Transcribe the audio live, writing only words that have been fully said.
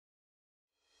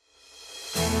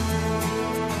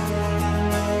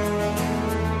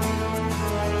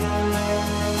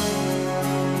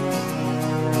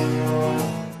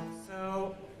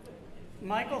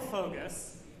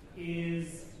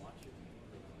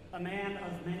a man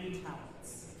of many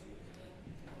talents.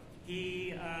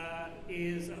 He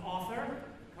is an author,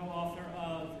 co-author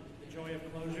of The Joy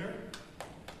of Closure.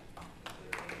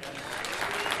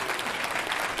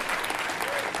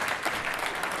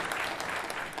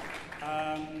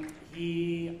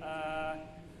 He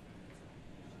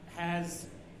has...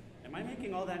 Am I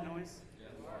making all that noise?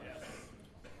 Yes.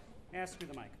 Ask through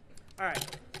the mic. All right.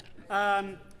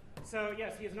 So,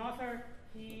 yes, he is an author.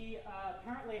 He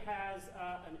apparently has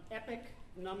an epic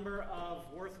number of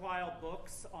worthwhile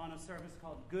books on a service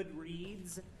called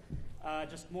Goodreads.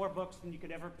 Just more books than you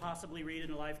could ever possibly read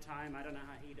in a lifetime. I don't know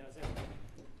how he does it.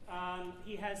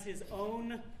 He has his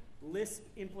own Lisp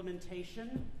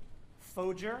implementation,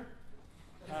 Foger.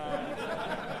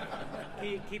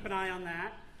 Keep an eye on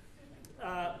that.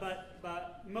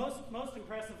 But most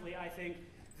impressively, I think,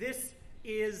 this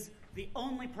is the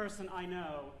only person I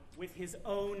know with his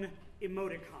own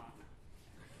emoticon,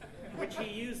 which he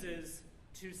uses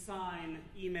to sign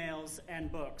emails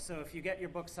and books. So if you get your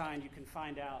book signed, you can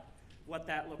find out what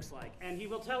that looks like. And he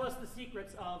will tell us the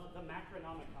secrets of the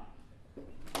Macronomicon.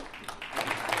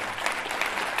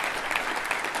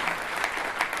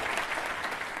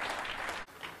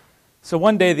 So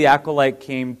one day the acolyte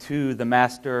came to the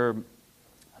master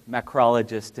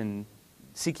macrologist and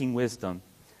seeking wisdom.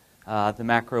 The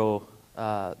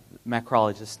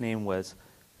macrologist's name was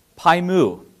Pai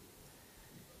Mu.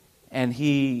 And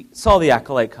he saw the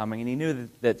acolyte coming, and he knew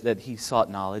that he sought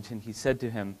knowledge, and he said to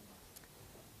him,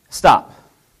 "Stop.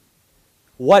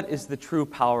 What is the true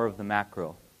power of the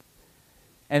macro?"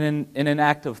 And in an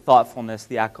act of thoughtfulness,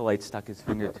 the acolyte stuck his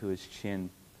finger to his chin.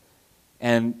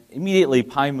 And immediately,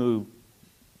 Pai Mu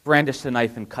brandished a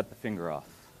knife and cut the finger off.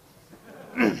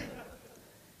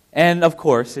 And of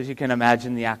course, as you can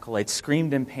imagine, the acolyte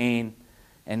screamed in pain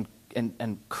and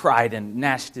cried and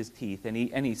gnashed his teeth. And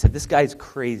he said, "This guy's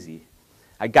crazy.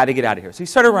 I got to get out of here." So he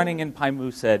started running, and Pai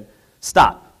Mu said,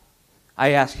 "Stop. I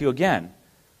ask you again,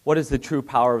 what is the true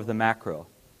power of the macro?"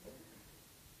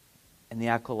 And the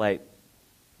acolyte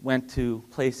went to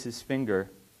place his finger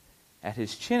at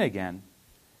his chin again,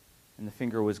 and the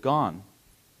finger was gone.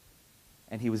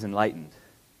 And he was enlightened.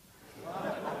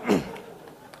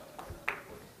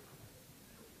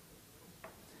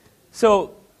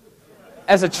 So,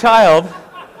 as a child,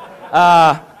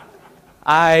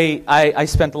 I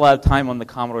spent a lot of time on the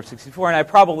Commodore 64, and I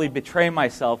probably betray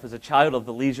myself as a child of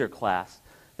the leisure class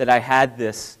that I had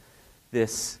this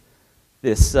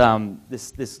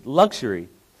luxury.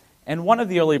 And one of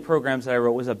the early programs that I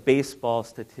wrote was a baseball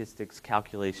statistics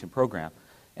calculation program.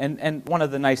 And one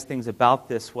of the nice things about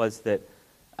this was that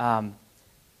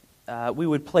we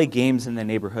would play games in the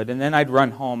neighborhood, and then I'd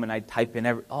run home and I'd type in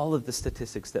all of the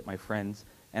statistics that my friends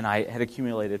and I had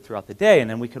accumulated throughout the day, and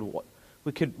then we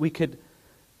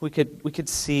could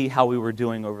see how we were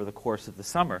doing over the course of the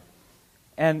summer.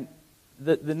 And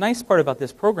the nice part about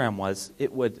this program was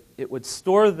it would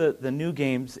store the new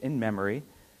games in memory,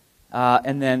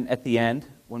 and then at the end,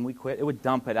 when we quit, it would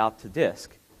dump it out to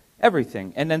disk,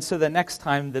 everything. And then so the next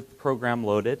time that the program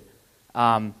loaded,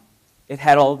 it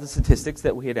had all of the statistics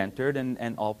that we had entered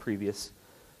and all previous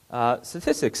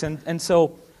statistics. And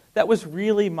so that was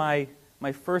really my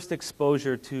first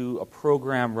exposure to a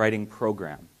program writing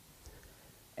program.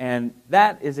 And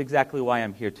that is exactly why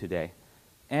I'm here today.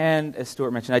 And as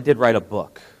Stuart mentioned, I did write a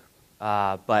book,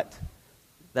 but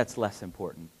that's less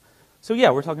important. So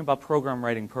yeah, we're talking about program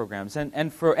writing programs.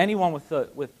 And for anyone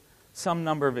with some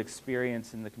number of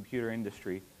experience in the computer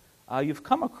industry, you've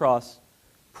come across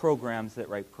programs that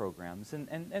write programs.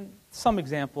 And some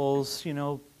examples,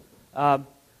 to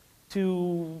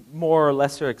more or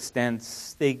lesser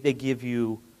extents, they give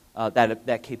you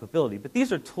that capability. But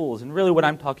these are tools, and really what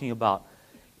I'm talking about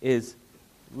is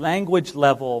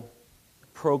language-level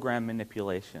program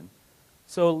manipulation.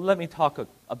 So let me talk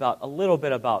a little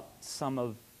bit about some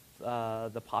of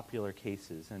the popular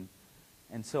cases.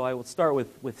 And so I will start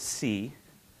with C.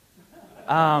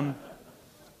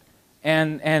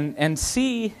 And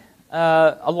C,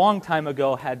 a long time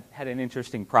ago, had an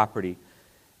interesting property.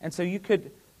 And so you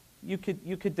could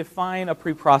define a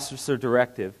preprocessor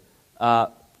directive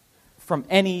from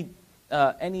any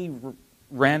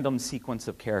random sequence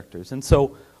of characters. And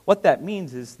so what that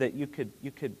means is that you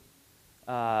could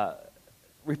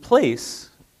replace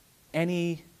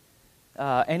any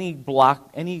block,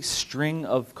 any string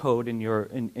of code in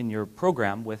your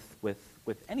program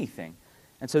with anything.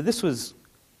 And so this was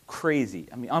crazy.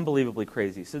 I mean, unbelievably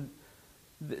crazy. So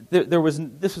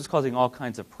this was causing all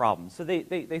kinds of problems. So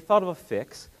they thought of a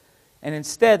fix, and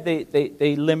instead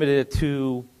they limited it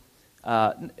to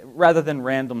rather than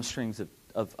random strings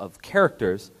of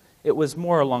characters, it was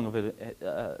more along of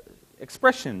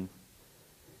expression.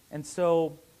 And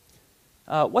so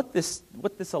what this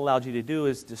allowed you to do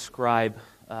is describe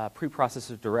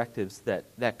preprocessor directives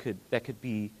that could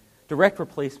be direct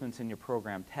replacements in your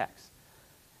program text.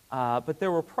 But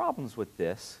there were problems with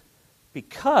this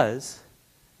because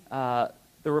the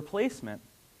replacement,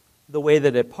 the way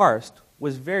that it parsed,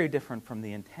 was very different from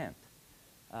the intent,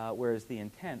 whereas the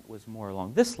intent was more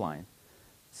along this line.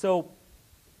 So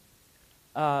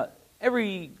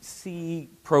every C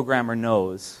programmer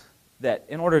knows that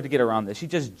in order to get around this, you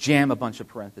just jam a bunch of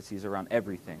parentheses around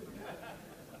everything.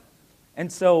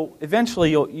 And so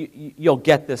eventually you'll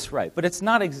get this right. But it's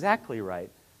not exactly right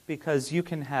because you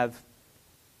can have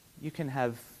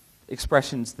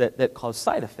expressions that cause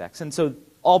side effects. And so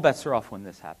all bets are off when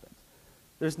this happens.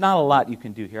 There's not a lot you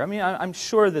can do here. I mean, I'm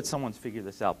sure that someone's figured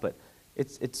this out, but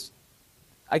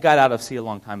I got out of C a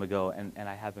long time ago, and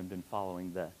I haven't been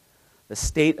following the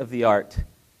state of the art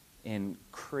in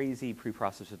crazy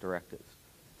preprocessor directives.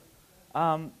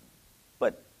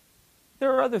 But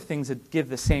there are other things that give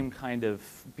the same kind of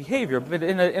behavior, but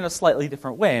in a slightly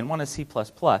different way, and one is C++.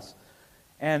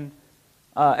 And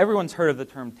everyone's heard of the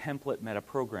term template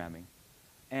metaprogramming.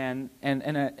 And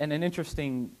an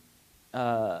interesting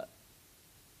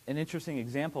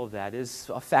example of that is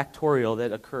a factorial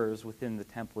that occurs within the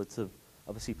templates of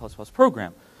a C++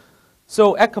 program.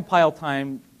 So at compile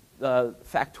time,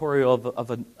 factorial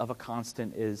of a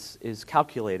constant is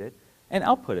calculated and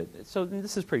outputted. So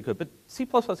this is pretty good. But C++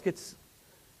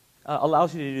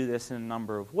 allows you to do this in a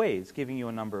number of ways, giving you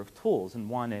a number of tools. And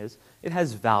one is it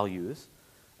has values.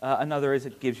 Another is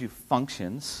it gives you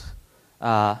functions,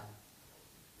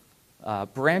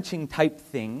 branching type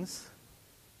things,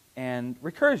 and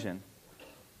recursion.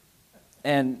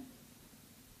 And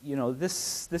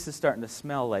this is starting to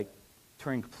smell like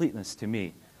Turing completeness to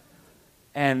me.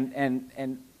 And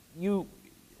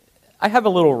I have a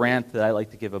little rant that I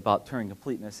like to give about Turing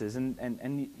completenesses.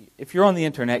 And if you're on the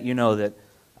internet, you know that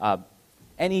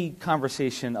any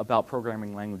conversation about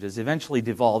programming languages eventually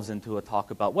devolves into a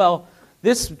talk about, well,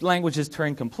 this language is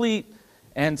Turing complete,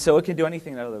 and so it can do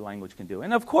anything that other language can do.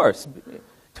 And of course,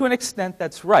 to an extent,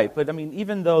 that's right. But I mean,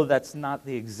 even though that's not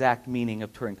the exact meaning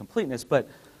of Turing completeness, but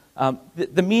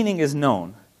the meaning is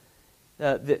known.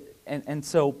 But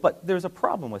there's a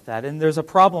problem with that, and there's a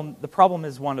problem. The problem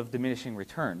is one of diminishing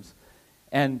returns.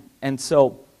 And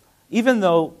so, even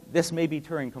though this may be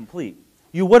Turing complete,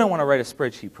 you wouldn't want to write a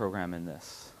spreadsheet program in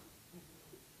this.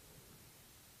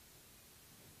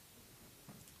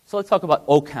 So let's talk about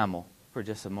OCaml for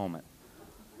just a moment.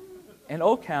 And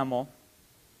OCaml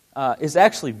is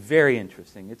actually very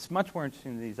interesting. It's much more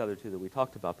interesting than these other two that we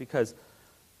talked about because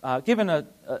given a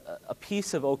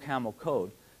piece of OCaml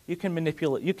code, you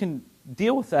can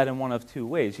deal with that in one of two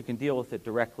ways. You can deal with it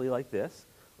directly like this,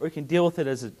 or you can deal with it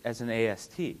as an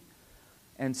AST.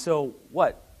 And so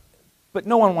but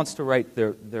no one wants to write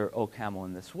their OCaml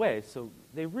in this way, so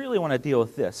they really want to deal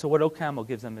with this. So what OCaml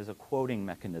gives them is a quoting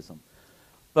mechanism.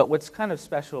 But what's kind of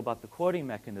special about the quoting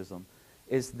mechanism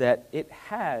is that it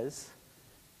has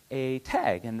a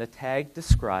tag, and the tag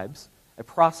describes a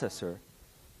processor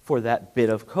for that bit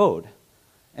of code.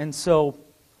 And so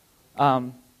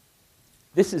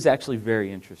this is actually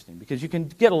very interesting because you can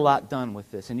get a lot done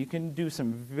with this, and you can do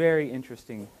some very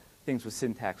interesting things with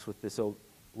syntax with this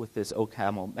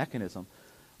OCaml mechanism.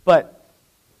 But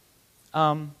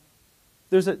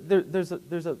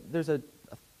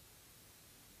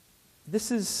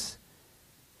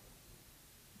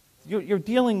you're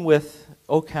dealing with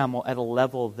OCaml at a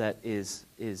level that is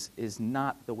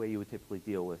not the way you would typically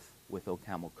deal with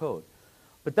OCaml code.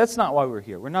 But that's not why we're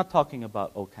here. We're not talking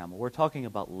about OCaml. We're talking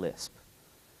about Lisp.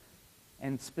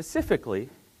 And specifically,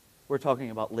 we're talking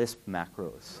about Lisp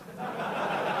macros.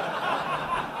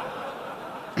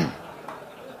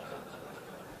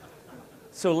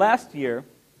 So last year,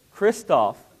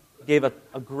 Christoph gave a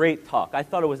great talk. I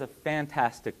thought it was a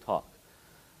fantastic talk.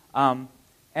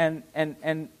 And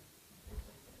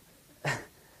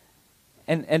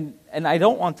I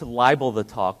don't want to libel the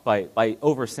talk by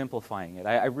oversimplifying it.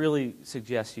 I really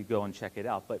suggest you go and check it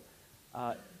out. But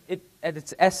at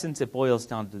its essence, it boils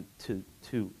down to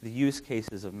the use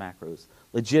cases of macros,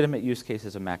 legitimate use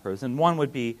cases of macros. And one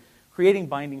would be creating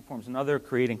binding forms, another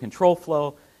creating control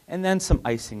flow, and then some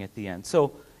icing at the end.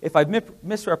 So if I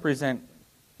misrepresent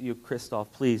you, Christoph,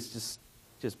 please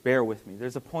just bear with me.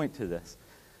 There's a point to this.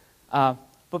 But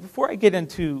before I get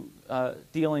into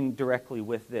dealing directly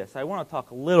with this, I want to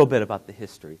talk a little bit about the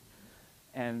history.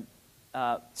 And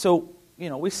so,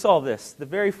 we saw this. The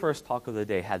very first talk of the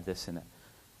day had this in it.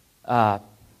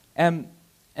 And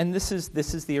this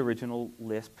is the original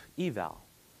Lisp eval.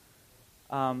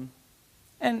 And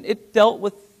it dealt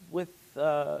with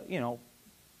you know,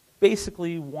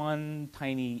 basically one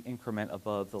tiny increment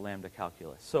above the lambda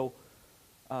calculus. So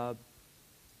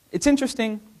it's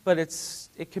interesting, but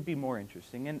it could be more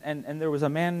interesting. And there was a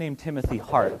man named Timothy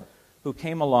Hart who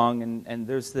came along, and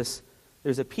there's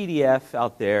a PDF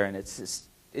out there, and it's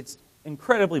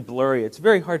incredibly blurry. It's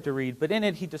very hard to read, but in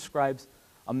it he describes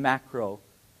a macro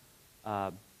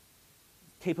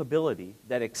capability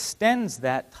that extends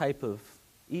that type of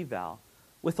eval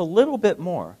with a little bit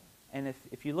more. And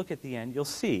if you look at the end, you'll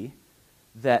see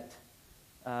that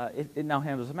it now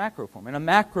handles a macro form. And a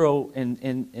macro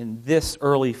in this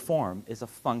early form is a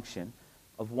function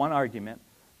of one argument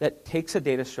that takes a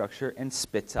data structure and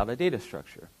spits out a data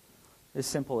structure. As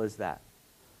simple as that.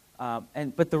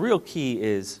 But the real key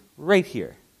is right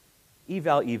here,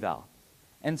 eval.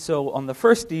 And so on the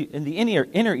first, in the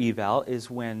inner eval is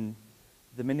when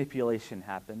the manipulation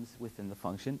happens within the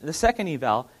function. The second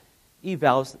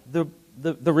evals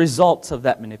the results of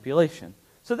that manipulation.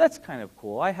 So that's kind of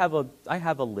cool. I have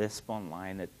a Lisp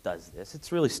online that does this.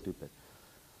 It's really stupid.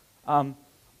 So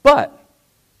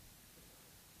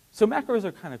macros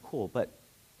are kind of cool, but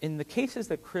in the cases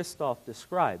that Christoph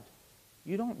described,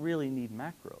 you don't really need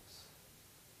macros.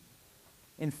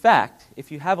 In fact,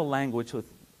 if you have a language with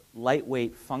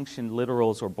lightweight function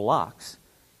literals or blocks,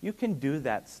 you can do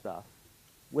that stuff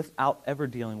without ever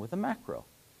dealing with a macro.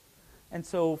 And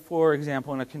so, for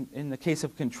example, in the case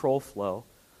of control flow,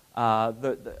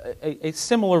 a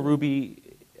similar Ruby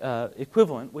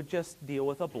equivalent would just deal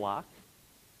with a block,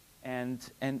 and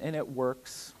it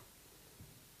works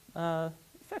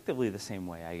effectively the same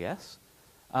way, I guess.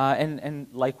 And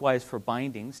likewise for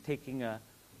bindings, taking a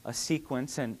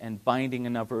sequence and binding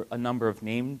a number of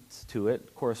names to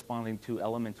it, corresponding to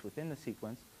elements within the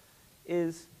sequence,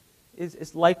 is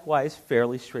likewise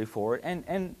fairly straightforward,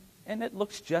 and it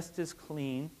looks just as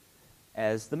clean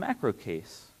as the macro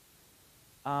case.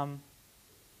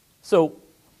 So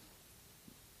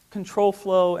control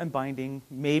flow and binding,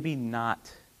 maybe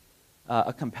not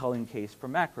a compelling case for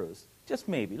macros. Just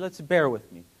maybe. Let's bear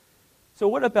with me. So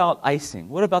what about icing?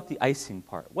 What about the icing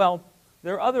part? Well,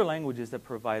 there are other languages that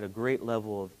provide a great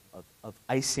level of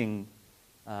icing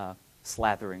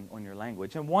slathering on your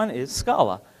language, and one is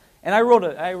Scala. And I wrote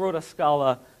a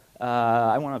Scala,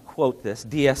 I want to quote this,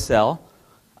 DSL,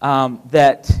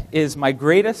 that is my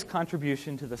greatest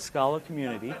contribution to the Scala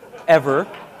community ever.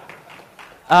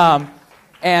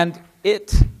 And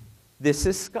this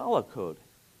is Scala code.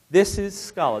 This is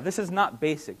Scala. This is not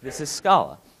BASIC. This is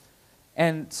Scala.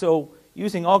 And so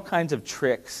using all kinds of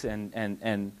tricks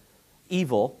and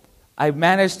evil, I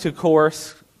managed to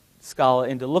coerce Scala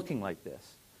into looking like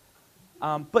this.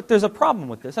 But there's a problem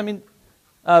with this. I mean,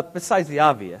 besides the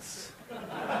obvious.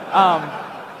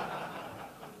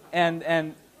 And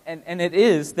it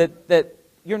is that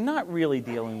you're not really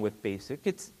dealing with BASIC.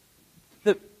 It's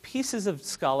the pieces of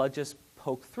Scala just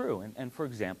poke through. And for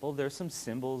example, there's some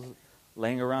symbols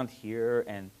laying around here,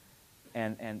 and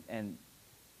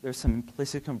there's some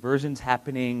implicit conversions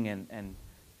happening, and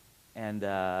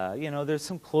you know, there's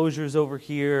some closures over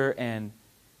here, and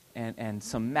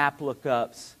some map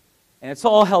lookups, and it's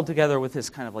all held together with this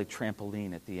kind of like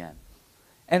trampoline at the end.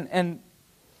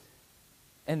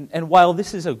 And while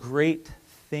this is a great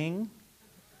thing,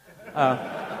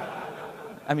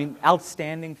 I mean,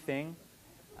 outstanding thing,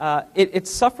 it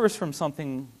suffers from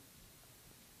something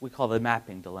we call the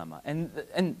mapping dilemma. And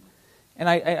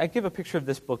I give a picture of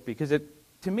this book because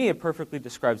to me it perfectly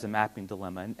describes the mapping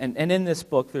dilemma. And in this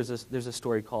book there's a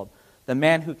story called The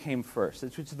Man Who Came First,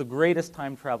 which is the greatest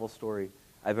time travel story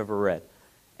I've ever read.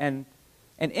 And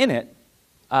in it,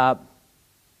 a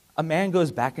man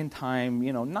goes back in time,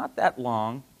 you know, not that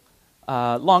long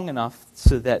enough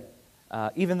so that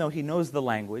even though he knows the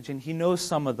language and he knows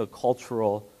some of the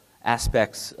cultural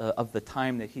aspects of the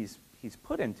time that he's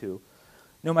put into,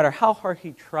 no matter how hard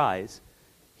he tries,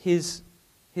 his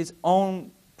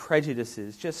own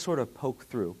prejudices just sort of poke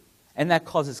through, and that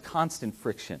causes constant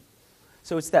friction.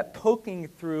 So it's that poking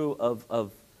through of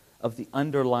the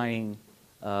underlying,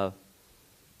 I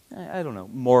don't know,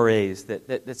 mores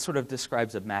that sort of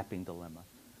describes a mapping dilemma.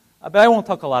 But I won't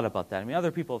talk a lot about that. I mean,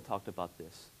 other people have talked about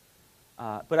this.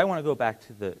 But I want to go back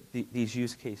to these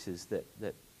use cases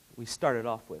that we started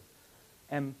off with.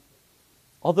 And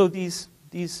although these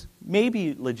may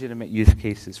be legitimate use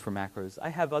cases for macros, I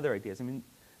have other ideas. I mean,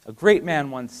 a great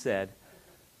man once said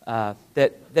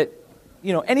that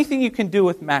you know, anything you can do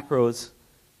with macros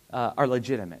are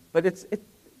legitimate. But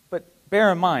but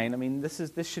bear in mind, I mean,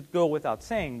 this should go without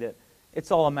saying that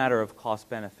it's all a matter of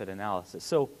cost-benefit analysis.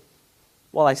 So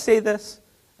while I say this,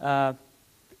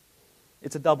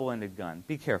 it's a double-ended gun.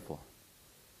 Be careful.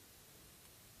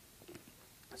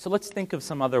 So let's think of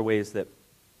some other ways that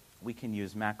we can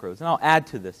use macros. And I'll add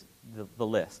to this the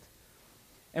list.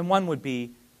 And one would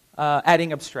be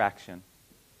adding abstraction,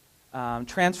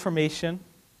 transformation,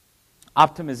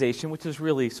 optimization, which is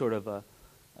really sort of a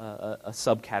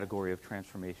subcategory of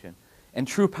transformation, and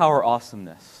true power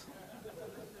awesomeness.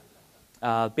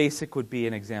 Basic would be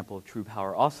an example of true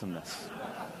power awesomeness.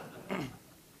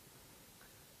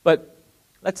 But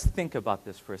let's think about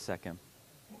this for a second.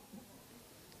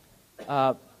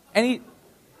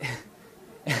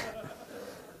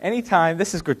 Anytime,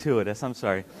 this is gratuitous, I'm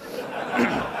sorry.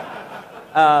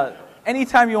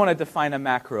 Anytime you want to define a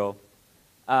macro,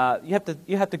 you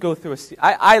have to go through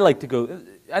I like to go,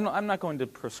 I'm not going to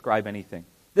prescribe anything.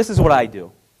 This is what I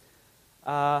do.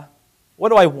 What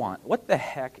do I want? What the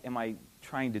heck am I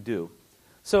trying to do?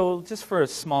 So just for a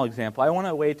small example, I want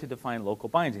a way to define local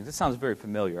bindings. This sounds very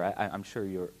familiar. I'm sure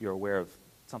you're aware of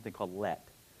something called let.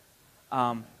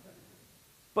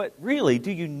 But really,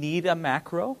 do you need a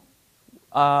macro?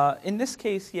 In this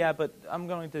case, yeah, but I'm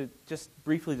going to just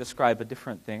briefly describe a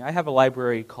different thing. I have a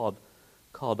library called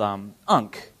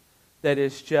Unc that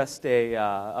is just a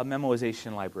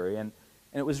memoization library, and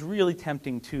it was really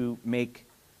tempting to make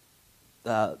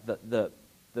the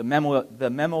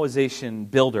memoization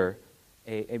builder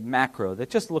a macro that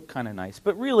just looked kind of nice.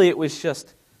 But really, it was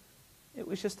just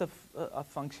a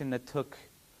function that took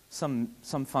some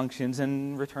functions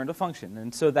and returned a function,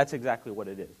 and so that's exactly what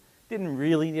it is. Didn't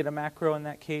really need a macro in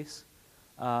that case,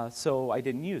 so I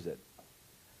didn't use it.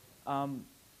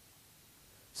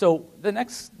 So the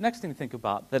next thing to think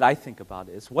about, that I think about,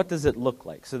 is what does it look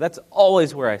like? So that's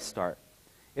always where I start.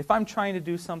 If I'm trying to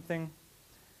do something,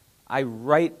 I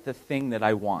write the thing that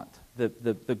I want,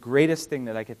 the greatest thing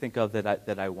that I could think of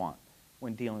that I want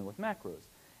when dealing with macros.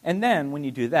 And then when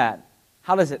you do that,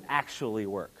 how does it actually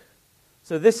work?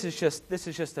 So this is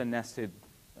just a nested.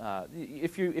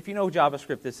 If you know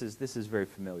JavaScript, this is very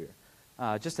familiar.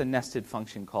 Just a nested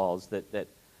function calls that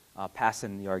pass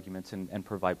in the arguments and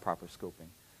provide proper scoping.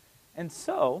 And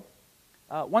so,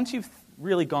 once you've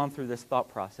really gone through this thought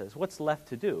process, what's left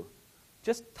to do?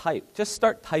 Just type. Just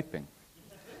start typing.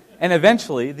 And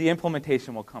eventually, the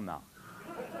implementation will come out.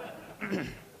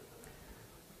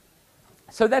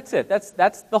 So that's it.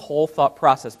 That's the whole thought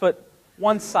process. But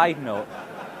one side note.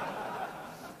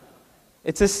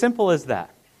 It's as simple as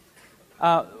that.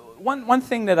 One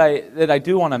thing that I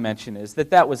do want to mention is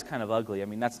that was kind of ugly. I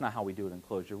mean, that's not how we do it in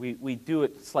Clojure. We do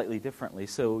it slightly differently.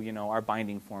 So, our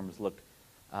binding forms look,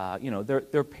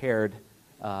 they're paired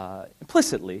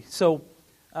implicitly. So,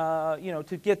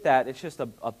 to get that, it's just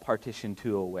a partition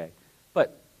 2 away.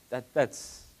 But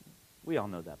that's, we all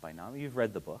know that by now. You've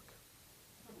read the book.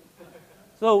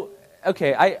 So,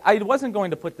 okay, I wasn't going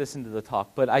to put this into the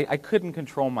talk, but I couldn't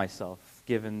control myself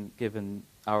given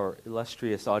our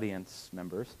illustrious audience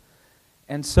members.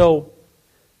 And so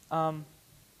I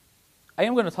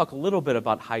am going to talk a little bit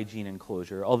about hygiene in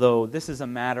Clojure, although this is a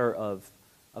matter of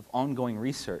ongoing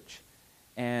research.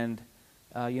 And,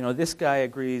 this guy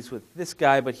agrees with this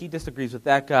guy, but he disagrees with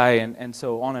that guy, and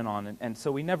so on and on. And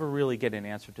so we never really get an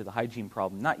answer to the hygiene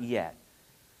problem, not yet.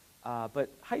 But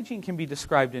hygiene can be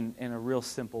described in a real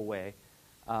simple way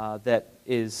that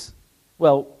is,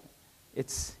 well,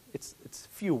 it's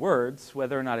few words.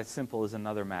 Whether or not it's simple is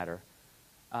another matter.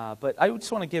 But I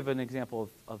just want to give an example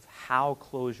of how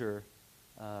Clojure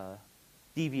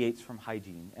deviates from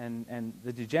hygiene. And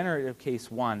the degenerative case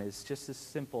 1 is just a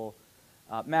simple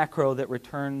macro that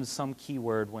returns some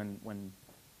keyword when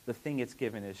the thing it's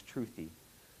given is truthy.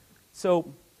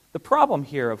 So the problem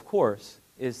here, of course,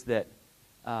 is that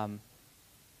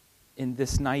in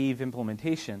this naive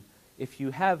implementation, if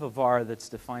you have a var that's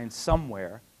defined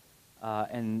somewhere,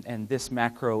 and this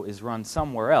macro is run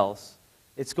somewhere else,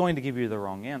 it's going to give you the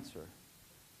wrong answer.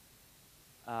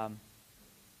 The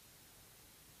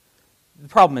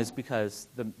problem is because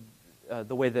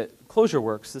the way that Clojure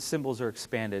works, the symbols are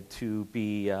expanded to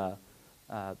be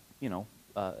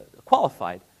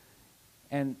qualified.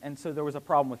 And so there was a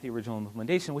problem with the original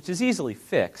implementation, which is easily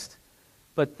fixed.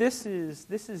 But this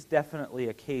is definitely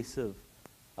a case of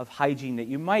hygiene that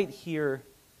you might hear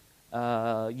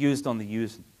used on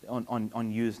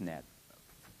Usenet,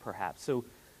 perhaps. So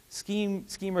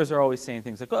schemers are always saying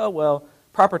things like, oh, well,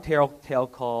 proper tail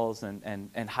calls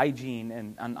and hygiene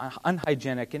and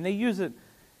unhygienic, and they use it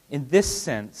in this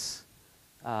sense,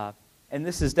 and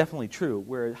this is definitely true,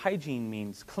 where hygiene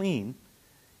means clean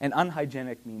and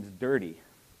unhygienic means dirty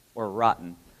or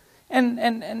rotten.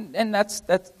 And that's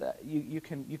you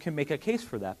can make a case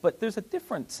for that. But there's a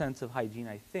different sense of hygiene,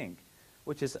 I think,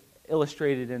 which is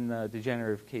illustrated in the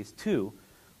degenerative case 2,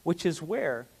 which is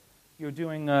where, you're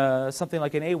doing something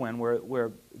like an AWEN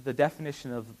where the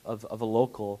definition of a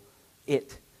local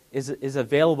it is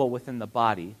available within the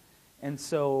body. And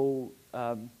so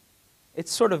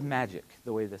it's sort of magic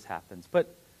the way this happens.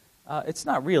 But it's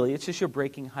not really. It's just you're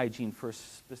breaking hygiene for a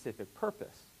specific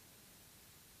purpose.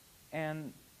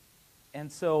 And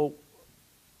so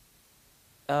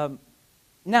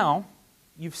now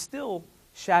you've still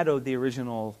shadowed the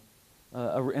original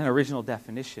an original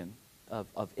definition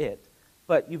of it,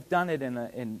 but you've done it in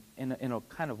a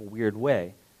kind of a weird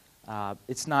way.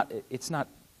 It's not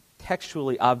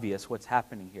textually obvious what's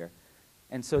happening here,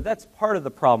 and so that's part of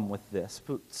the problem with this.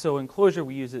 So in Clojure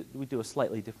we do a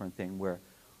slightly different thing where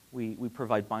we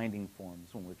provide binding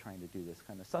forms when we're trying to do this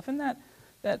kind of stuff, and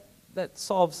that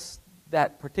solves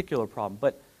that particular problem.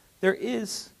 But there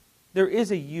is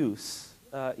a use,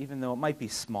 even though it might be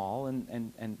small,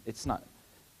 and it's not.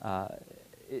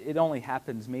 It only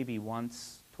happens maybe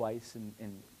once, twice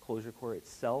in Clojure Core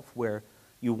itself, where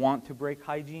you want to break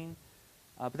hygiene.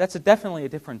 But that's definitely a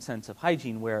different sense of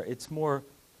hygiene, where it's more,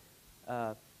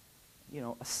 a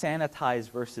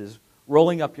sanitized versus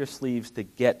rolling up your sleeves to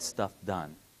get stuff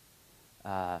done.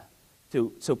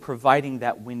 So providing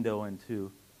that window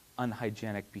into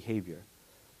unhygienic behavior.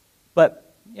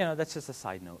 But that's just a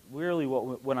side note. Really,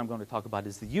 what I'm going to talk about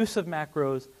is the use of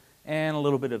macros and a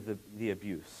little bit of the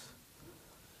abuse.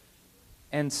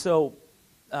 And so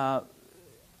I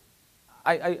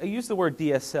used the word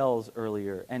DSLs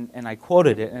earlier, and I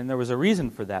quoted it, and there was a reason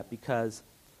for that, because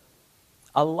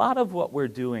a lot of what we're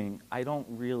doing, I don't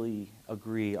really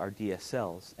agree are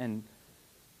DSLs. And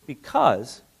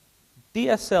because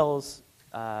DSLs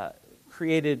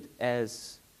created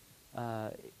as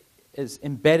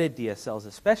embedded DSLs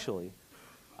especially,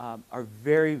 are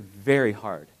very, very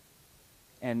hard.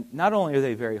 And not only are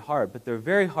they very hard, but they're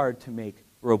very hard to make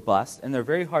robust, and they're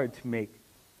very hard to make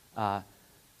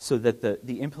so that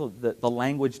the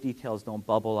language details don't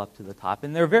bubble up to the top.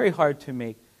 And they're very hard to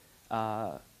make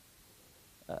that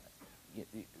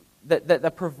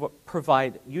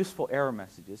provide useful error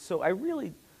messages. So I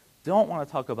really don't want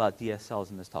to talk about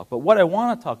DSLs in this talk. But what I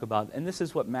want to talk about, and this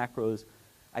is what macros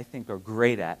I think are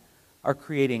great at, are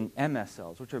creating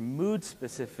MSLs, which are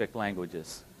mood-specific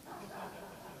languages.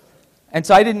 And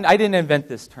so I didn't invent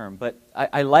this term, but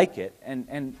I like it.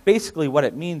 And basically what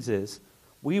it means is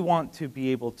we want to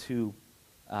be able to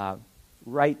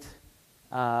write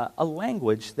a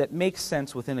language that makes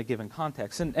sense within a given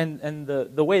context. And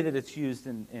the way that it's used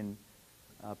in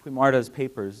Puimarda's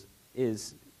papers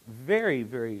is very,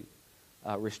 very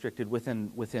restricted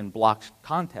within block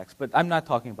context. But I'm not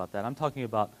talking about that. I'm talking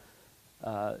about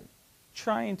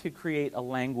trying to create a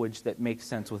language that makes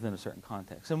sense within a certain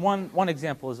context. And one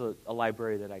example is a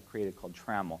library that I created called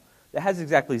Trammel that has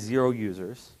exactly 0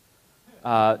 users,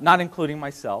 not including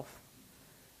myself.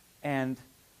 And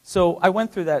so I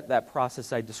went through that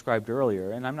process I described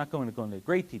earlier, and I'm not going to go into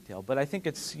great detail, but I think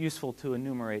it's useful to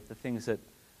enumerate the things that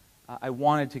I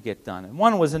wanted to get done. And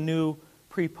one was a new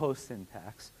pre-post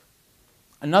syntax.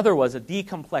 Another was a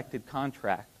decomplected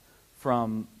contract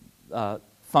from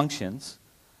functions.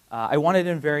 I wanted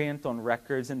invariant on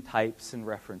records and types and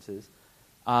references,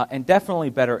 and definitely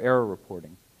better error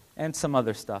reporting, and some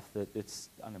other stuff that it's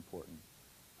unimportant.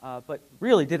 But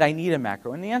really, did I need a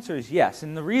macro? And the answer is yes.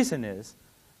 And the reason is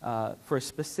for a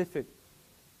specific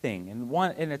thing,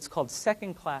 and it's called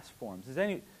second-class forms.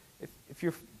 If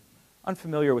you're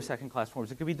unfamiliar with second-class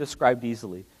forms, it can be described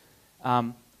easily.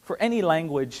 For any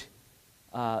language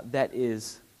that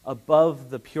is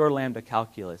above the pure lambda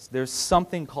calculus, there's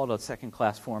something called a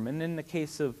second-class form. And in the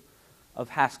case of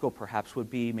Haskell, perhaps,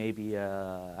 would be maybe,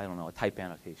 a type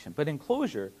annotation. But in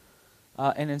Clojure,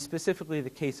 and in specifically the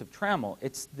case of Trammel,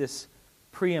 it's this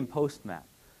pre- and post map.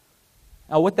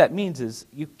 Now, what that means is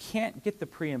you can't get the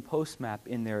pre- and post map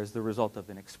in there as the result of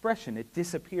an expression. It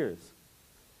disappears.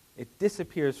 It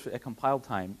disappears at compile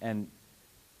time and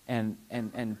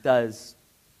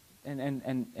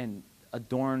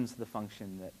adorns the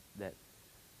function that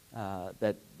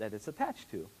it's attached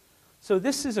to. So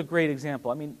this is a great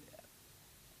example. I mean,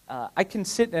 I can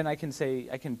sit and I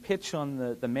can pitch on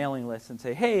the mailing list and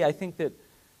say, hey, I think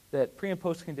that pre and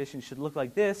post conditions should look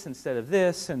like this instead of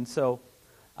this, and so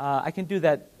I can do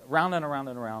that round and around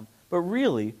and around. But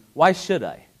really, why should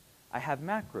I? I have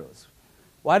macros.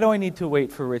 Why do I need to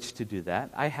wait for Rich to do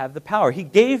that? I have the power. He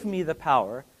gave me the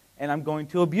power, and I'm going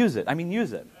to use it.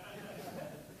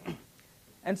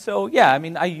 And so,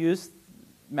 I use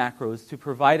macros to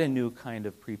provide a new kind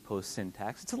of pre-post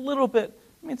syntax. It's a little bit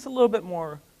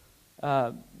more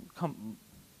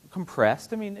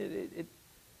compressed. And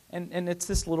it's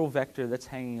this little vector that's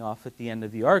hanging off at the end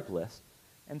of the arg list.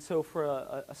 And so for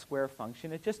a square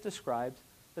function, it just describes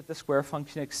that the square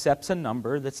function accepts a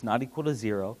number that's not equal to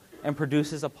 0 and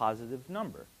produces a positive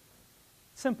number.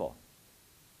 Simple.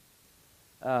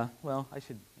 Well, I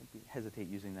should hesitate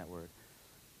using that word.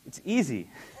 It's easy.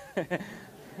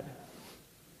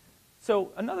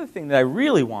 So another thing that I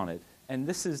really wanted, and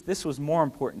this was more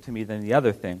important to me than the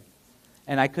other thing,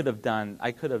 and I could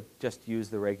have just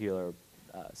used the regular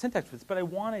syntax for this, but I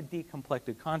wanted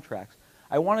decomplected contracts.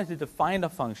 I wanted to define a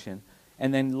function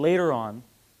and then later on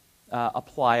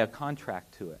apply a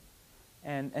contract to it.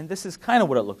 And this is kind of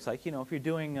what it looks like. You know, if you're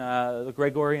doing the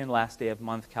Gregorian last day of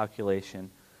month calculation,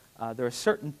 there are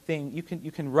certain things,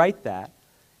 you can write that,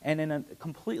 and in a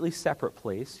completely separate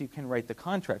place, you can write the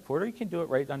contract for it, or you can do it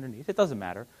right underneath. It doesn't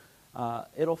matter.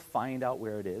 It'll find out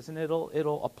where it is, and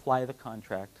it'll apply the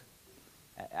contract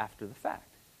after the fact.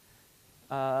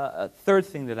 A third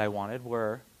thing that I wanted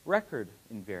were record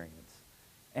invariants.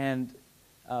 And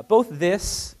both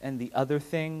this and the other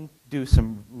thing do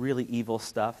some really evil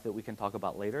stuff that we can talk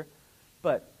about later.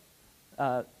 But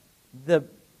the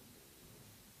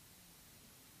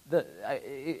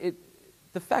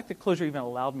fact that Clojure even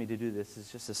allowed me to do this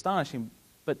is just astonishing.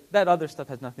 But that other stuff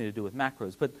has nothing to do with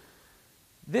macros. But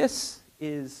this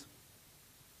is,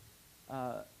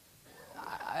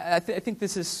 I think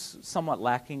this is somewhat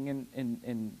lacking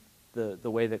in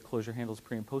the way that Clojure handles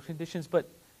pre and post conditions. But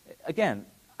again,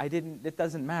 it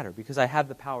doesn't matter because I have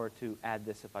the power to add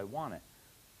this if I want it.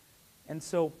 And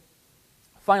so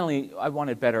finally, I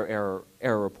wanted better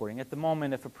error reporting. At the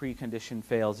moment, if a precondition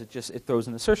fails, it throws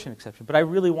an assertion exception. But I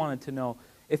really wanted to know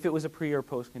if it was a pre or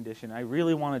post condition. I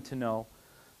really wanted to know,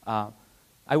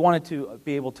 I wanted to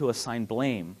be able to assign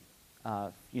blame,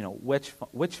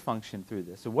 which function through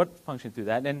this or what function through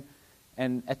that.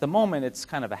 And at the moment, it's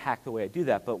kind of a hack the way I do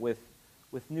that. But with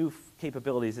new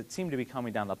capabilities that seem to be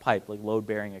coming down the pipe, like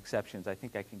load-bearing exceptions, I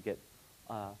think I can get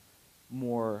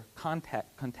more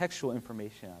contextual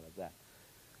information out of that.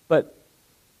 But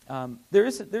there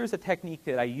is a technique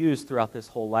that I use throughout this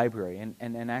whole library,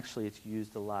 and actually it's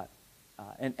used a lot,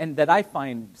 and that I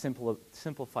find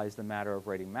simplifies the matter of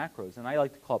writing macros, and I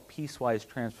like to call it piecewise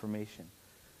transformation.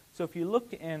 So if you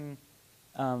look in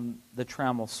the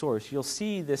Trammel source, you'll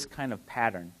see this kind of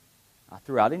pattern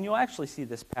throughout, and you'll actually see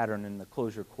this pattern in the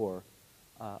Clojure core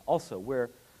also, where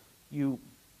you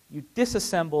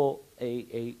disassemble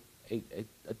a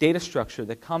data structure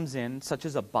that comes in, such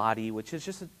as a body, which is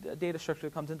just a data structure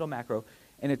that comes into a macro,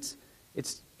 and it's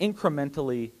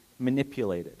incrementally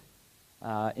manipulated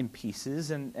in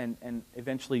pieces and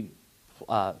eventually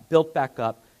built back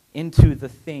up into the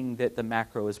thing that the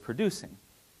macro is producing.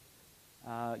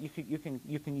 You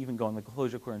can even go in the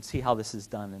Clojure core and see how this is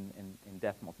done in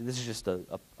def multi. This is just a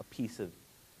piece of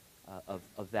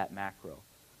that macro.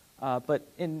 But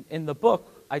in the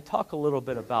book, I talk a little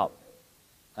bit about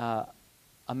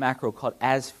a macro called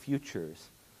as futures.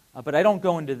 But I don't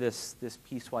go into this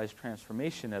piecewise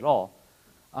transformation at all.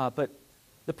 But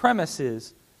the premise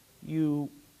is you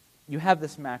have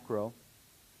this macro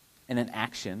and an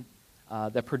action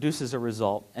that produces a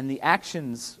result, and the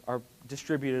actions are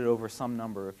distributed over some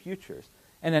number of futures.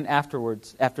 And then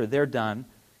afterwards, after they're done,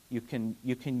 you can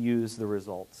use the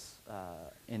results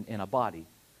in a body.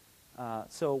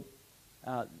 So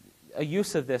a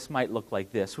use of this might look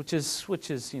like this, which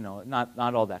is not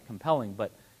all that compelling,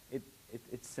 but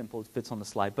it's simple. It fits on the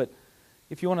slide. But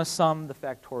if you want to sum the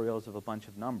factorials of a bunch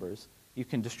of numbers, you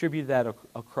can distribute that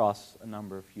across a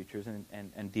number of futures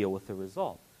and deal with the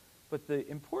result. But the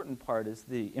important part is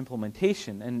the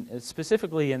implementation, and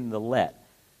specifically in the let.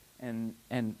 And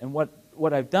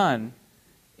what I've done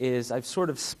is I've sort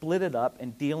of split it up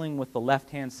and dealing with the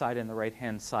left-hand side and the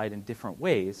right-hand side in different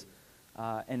ways,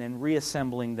 and then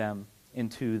reassembling them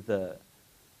into the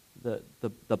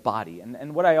body.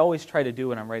 And what I always try to do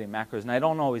when I'm writing macros, and I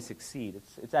don't always succeed,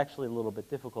 it's actually a little bit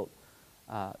difficult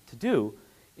to do,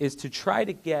 is to try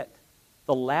to get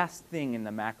the last thing in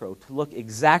the macro to look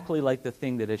exactly like the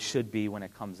thing that it should be when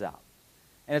it comes out.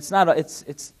 And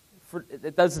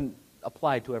it doesn't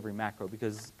apply to every macro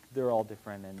because they're all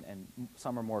different and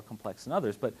some are more complex than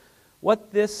others. But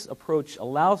what this approach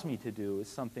allows me to do is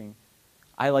something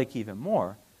I like even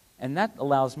more, and that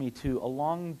allows me to,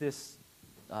 along this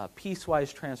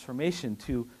piecewise transformation,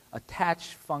 to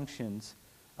attach functions,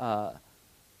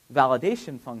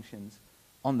 validation functions,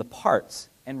 on the parts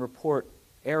and report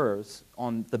errors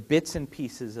on the bits and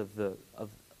pieces of the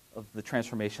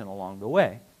transformation along the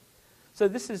way. So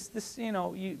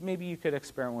maybe you could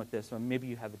experiment with this, or maybe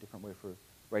you have a different way for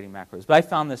writing macros. But I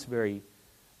found this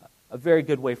a very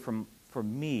good way for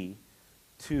me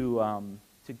to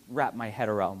wrap my head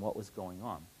around what was going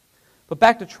on. But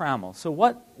back to Trammel. So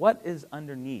what is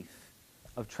underneath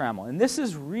of Trammel? And this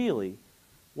is really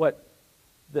what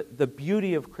the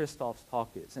beauty of Christoph's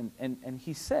talk is. And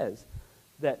he says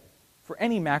that for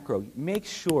any macro, make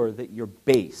sure that your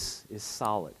base is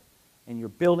solid and you're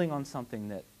building on something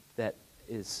that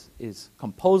is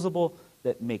composable,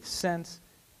 that makes sense,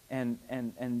 and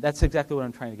that's exactly what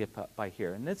I'm trying to get by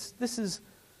here. And this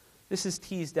is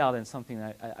teased out in something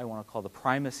that I want to call the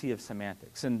primacy of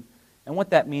semantics. And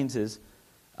what that means is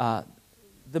perhaps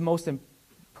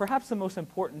the most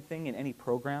important thing in any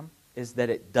program is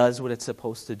that it does what it's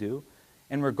supposed to do.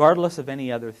 And regardless of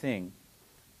any other thing,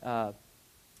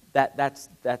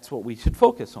 that's what we should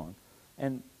focus on.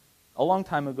 And a long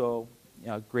time ago,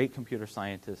 a great computer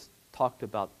scientist talked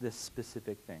about this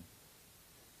specific thing.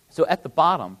 So at the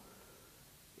bottom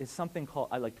is something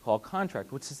I like to call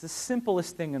contract, which is the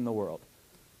simplest thing in the world,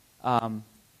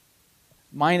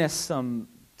 minus some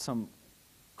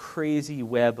crazy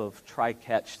web of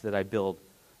try-catch that I build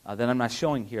that I'm not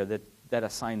showing here that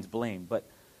assigns blame. But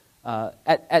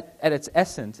at its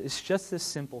essence, it's just this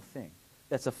simple thing.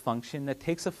 That's a function that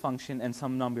takes a function and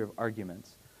some number of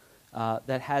arguments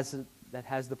that has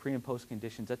the pre and post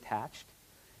conditions attached,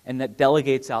 and that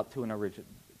delegates out to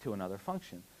another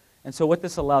function. And so what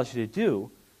this allows you to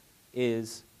do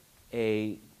is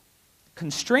a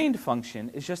constrained function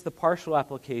is just the partial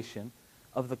application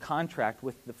of the contract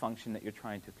with the function that you're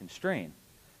trying to constrain.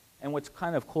 And what's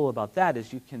kind of cool about that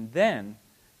is you can then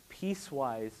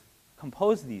piecewise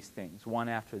compose these things one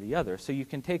after the other. So you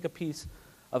can take a piece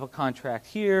of a contract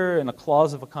here and a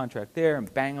clause of a contract there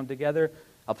and bang them together,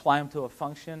 apply them to a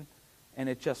function, and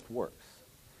it just works.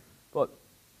 But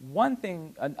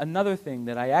another thing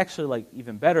that I actually like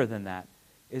even better than that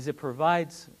is it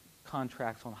provides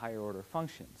contracts on higher order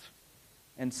functions.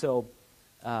 And so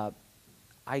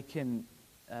I can,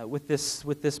 with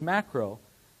this macro,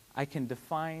 I can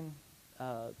define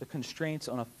the constraints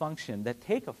on a function that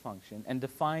take a function and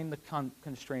define the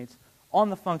constraints on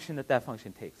the function that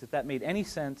function takes. If that made any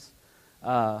sense,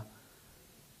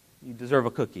 you deserve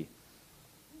a cookie.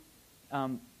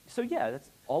 So yeah, that's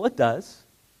all it does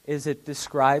is it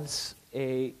describes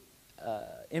a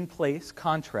in-place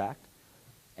contract,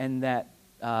 and that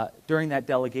during that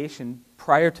delegation,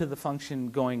 prior to the function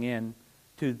going in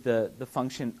to the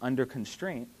function under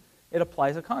constraint, it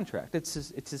applies a contract. It's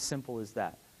as simple as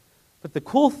that. But the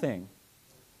cool thing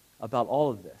about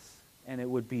all of this, and it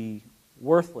would be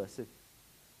worthless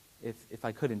if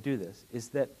I couldn't do this, is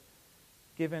that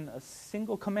given a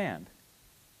single command,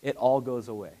 it all goes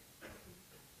away.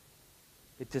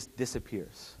 It just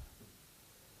disappears.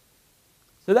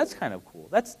 So that's kind of cool.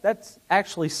 That's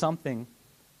actually something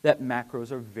that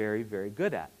macros are very, very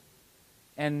good at.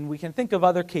 And we can think of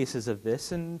other cases of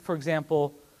this. And for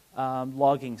example,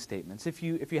 logging statements. If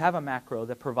you have a macro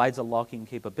that provides a logging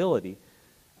capability,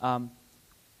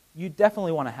 you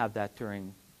definitely want to have that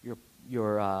during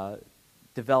your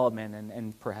development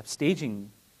and perhaps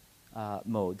staging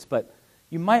modes. But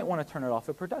you might want to turn it off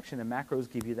at production, and macros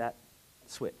give you that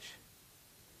switch.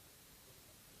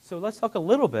 So let's talk a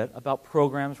little bit about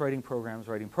programs, writing programs,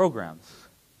 writing programs.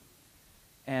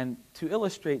 And to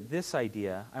illustrate this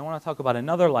idea, I want to talk about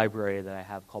another library that I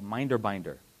have called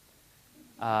MinderBinder.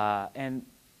 And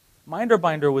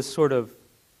MinderBinder was sort of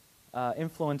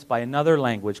influenced by another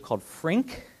language called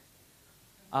Frink.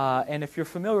 And if you're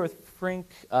familiar with Frink,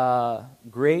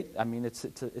 great. I mean,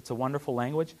 it's a wonderful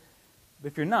language. But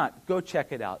if you're not, go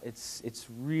check it out. It's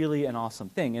really an awesome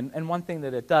thing. And one thing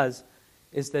that it does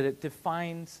is that it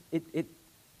defines, it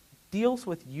deals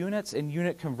with units and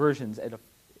unit conversions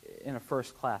in a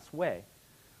first-class way.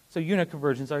 So unit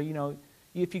conversions are,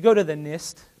 if you go to the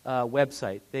NIST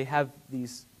website, they have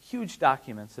these huge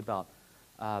documents about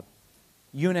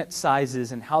unit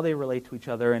sizes and how they relate to each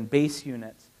other and base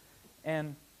units.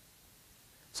 And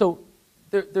so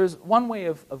there's one way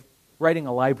of writing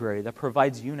a library that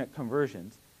provides unit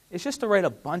conversions. It's just to write a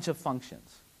bunch of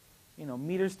functions.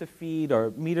 Meters to feet or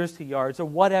meters to yards or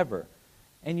whatever.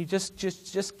 And you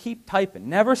just keep typing.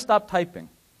 Never stop typing.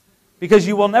 Because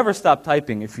you will never stop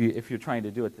typing if you're trying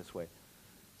to do it this way.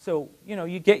 So,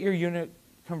 you get your unit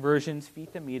conversions,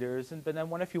 feet to meters, but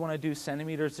then what if you want to do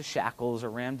centimeters to shackles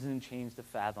or rams and chains to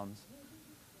fathoms?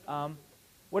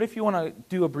 What if you want to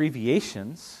do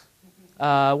abbreviations?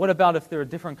 What about if there are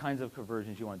different kinds of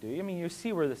conversions you want to do? I mean, you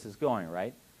see where this is going,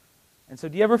 right? And so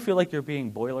do you ever feel like you're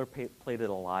being boilerplated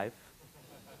alive?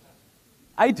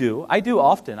 I do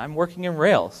often. I'm working in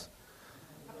Rails.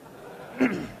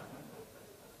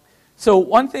 So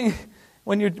one thing,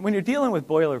 when you're dealing with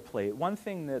boilerplate, one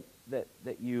thing that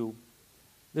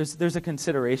there's a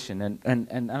consideration,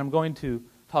 and I'm going to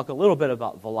talk a little bit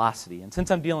about velocity. And since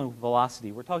I'm dealing with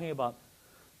velocity, we're talking about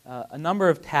a number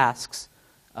of tasks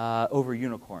over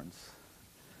unicorns.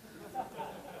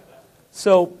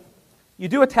 So you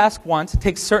do a task once, it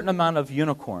takes a certain amount of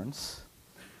unicorns.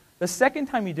 The second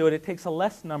time you do it, it takes a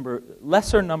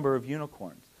lesser number of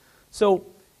unicorns. So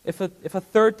if a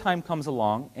third time comes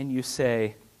along and you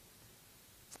say,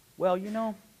 well,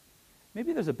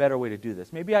 maybe there's a better way to do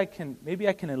this. Maybe I can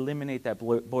eliminate that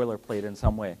boilerplate in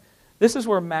some way. This is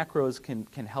where macros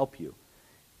can help you.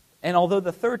 And although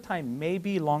the third time may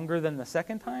be longer than the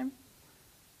second time,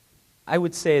 I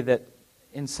would say that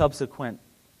in subsequent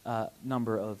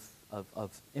number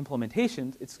of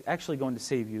implementations, it's actually going to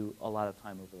save you a lot of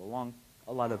time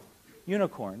a lot of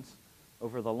unicorns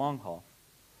over the long haul.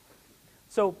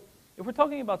 So if we're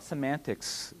talking about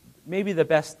semantics, maybe the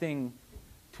best thing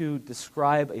to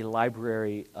describe a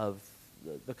library of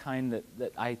the kind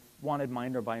that I wanted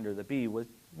Minderbinder to be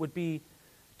would be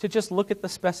to just look at the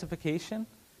specification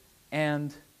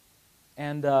and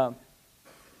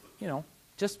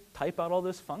just type out all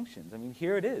those functions. I mean,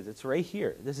 here it is. It's right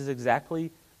here.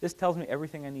 This tells me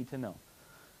everything I need to know.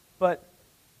 But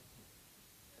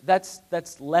that's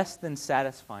less than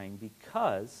satisfying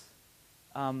because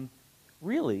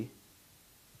really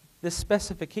this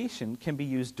specification can be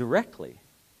used directly.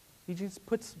 He just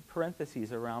puts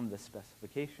parentheses around the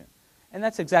specification. And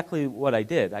that's exactly what I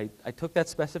did. I took that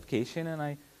specification and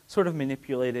I sort of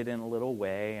manipulated it in a little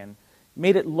way and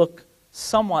made it look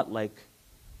somewhat like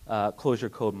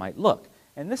Clojure code might look.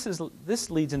 And this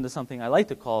leads into something I like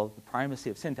to call the primacy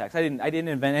of syntax. I didn't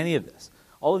invent any of this.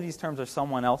 All of these terms are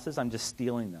someone else's. I'm just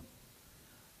stealing them.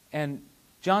 And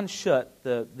John Schutt,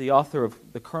 the author of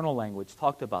the kernel language,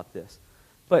 talked about this.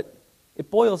 But it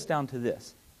boils down to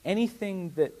this.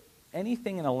 Anything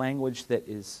in a language that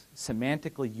is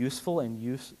semantically useful and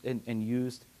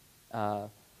used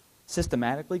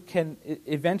systematically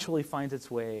eventually finds its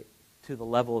way to the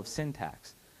level of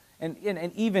syntax. And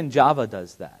even Java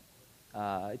does that.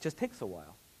 It just takes a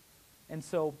while. And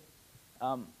so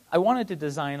I wanted to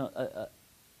design a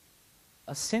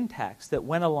syntax that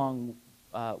went along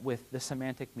with the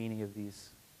semantic meaning of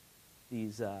these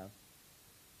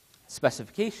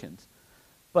specifications.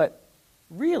 But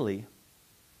really,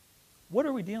 what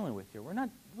are we dealing with here? We're not.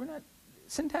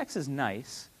 Syntax is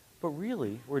nice, but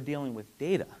really we're dealing with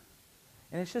data,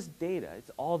 and it's just data. It's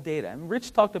all data. And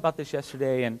Rich talked about this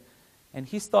yesterday, and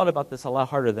he's thought about this a lot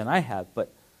harder than I have.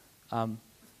 But the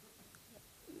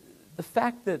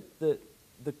fact that the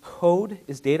code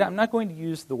is data. I'm not going to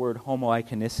use the word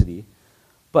homoiconicity,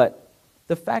 but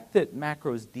the fact that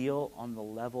macros deal on the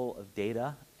level of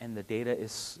data and the data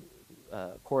is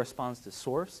corresponds to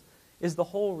source is the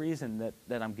whole reason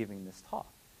that I'm giving this talk.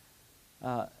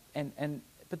 But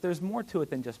there's more to it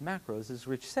than just macros. As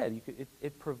Rich said,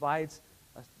 it provides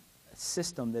a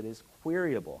system that is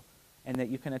queryable and that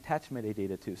you can attach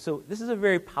metadata to. So this is a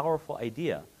very powerful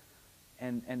idea.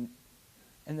 And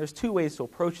there's two ways to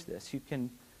approach this. You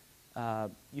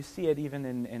see it even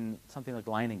in something like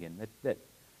Leiningen that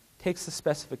takes the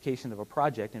specification of a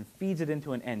project and feeds it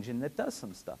into an engine that does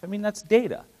some stuff. I mean, that's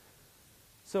data.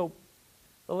 So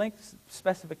the length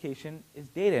specification is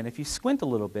data, and if you squint a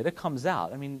little bit, it comes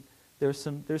out. I mean, there's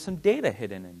some data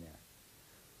hidden in there.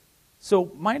 So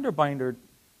Minderbinder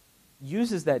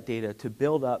uses that data to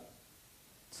build up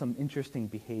some interesting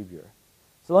behavior.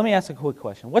 So let me ask a quick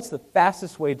question. What's the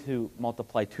fastest way to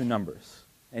multiply two numbers?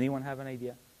 Anyone have an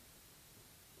idea?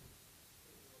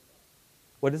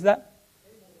 What is that?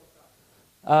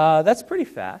 That's pretty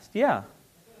fast, yeah.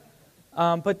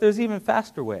 But there's an even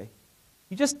faster way.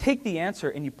 You just take the answer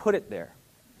and you put it there.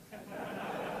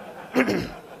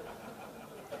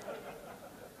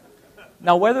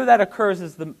 Now, whether that occurs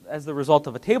as the result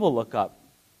of a table lookup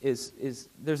is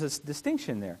there's a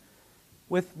distinction there.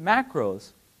 With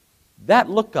macros, that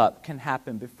lookup can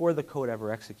happen before the code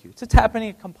ever executes. It's happening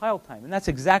at compile time, and that's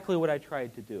exactly what I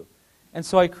tried to do. And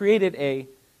so I created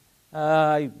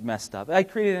I messed up. I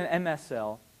created an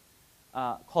MSL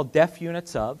called def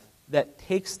units of that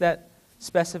takes that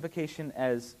specification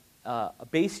as a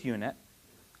base unit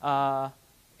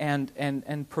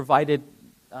and provided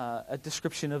a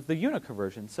description of the unit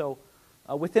conversion. So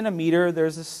within a meter,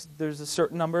 there's a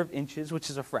certain number of inches, which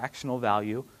is a fractional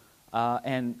value,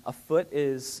 and a foot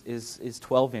is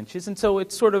 12 inches, and so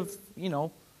it's sort of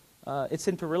it's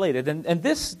interrelated. And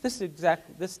this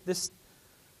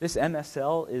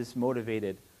MSL is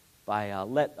motivated by a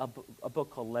book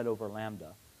called Let Over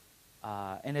Lambda.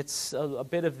 And it's a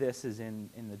bit of this is in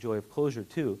The Joy of Clojure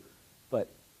too. But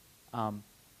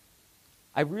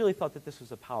I really thought that this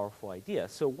was a powerful idea.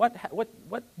 So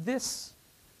what this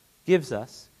gives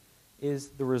us is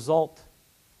the result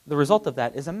the result of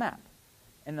that is a map.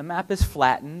 And the map is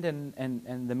flattened,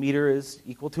 and the meter is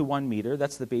equal to 1 meter.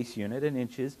 That's the base unit in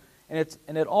inches.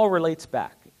 And it all relates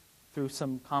back through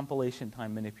some compilation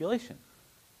time manipulation.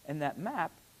 And that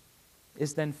map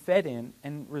is then fed in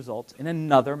and results in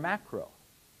another macro.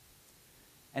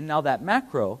 And now that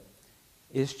macro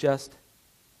is just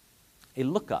a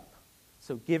lookup.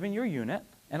 So given your unit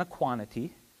and a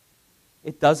quantity,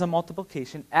 it does a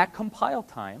multiplication at compile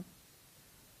time,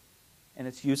 and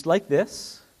it's used like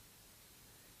this.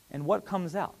 And what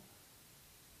comes out?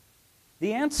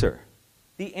 The answer.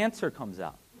 The answer comes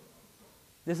out.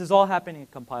 This is all happening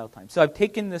at compile time. So I've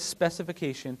taken this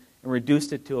specification and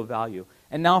reduced it to a value.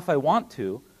 And now if I want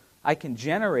to, I can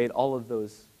generate all of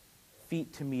those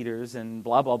feet to meters and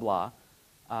blah, blah, blah,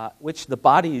 which the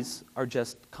bodies are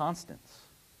just constants.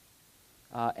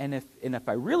 And if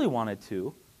I really wanted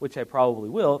to, which I probably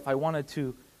will, if I wanted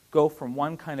to go from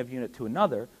one kind of unit to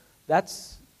another,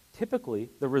 that's typically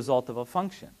the result of a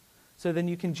function. So then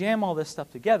you can jam all this stuff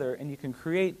together, and you can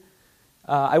create,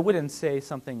 I wouldn't say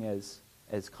something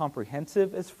as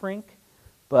comprehensive as Frink,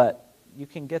 but you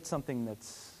can get something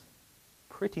that's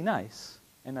pretty nice,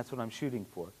 and that's what I'm shooting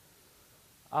for.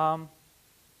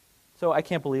 So I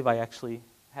can't believe I actually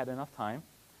had enough time.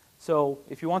 So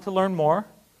if you want to learn more,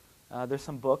 there's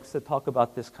some books that talk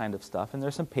about this kind of stuff, and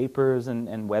there's some papers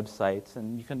and websites,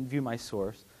 and you can view my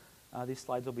source. These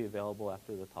slides will be available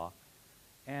after the talk.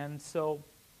 And so,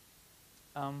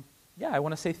 I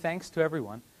want to say thanks to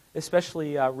everyone,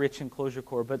 especially Rich and Closure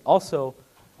Core, but also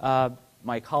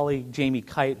my colleague Jamie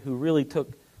Kite, who really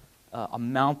took a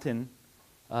mountain,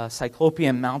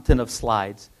 cyclopean mountain of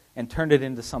slides, and turned it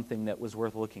into something that was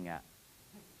worth looking at.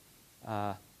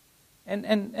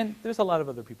 And there's a lot of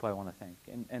other people I want to thank.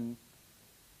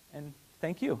 And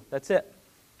thank you. That's it.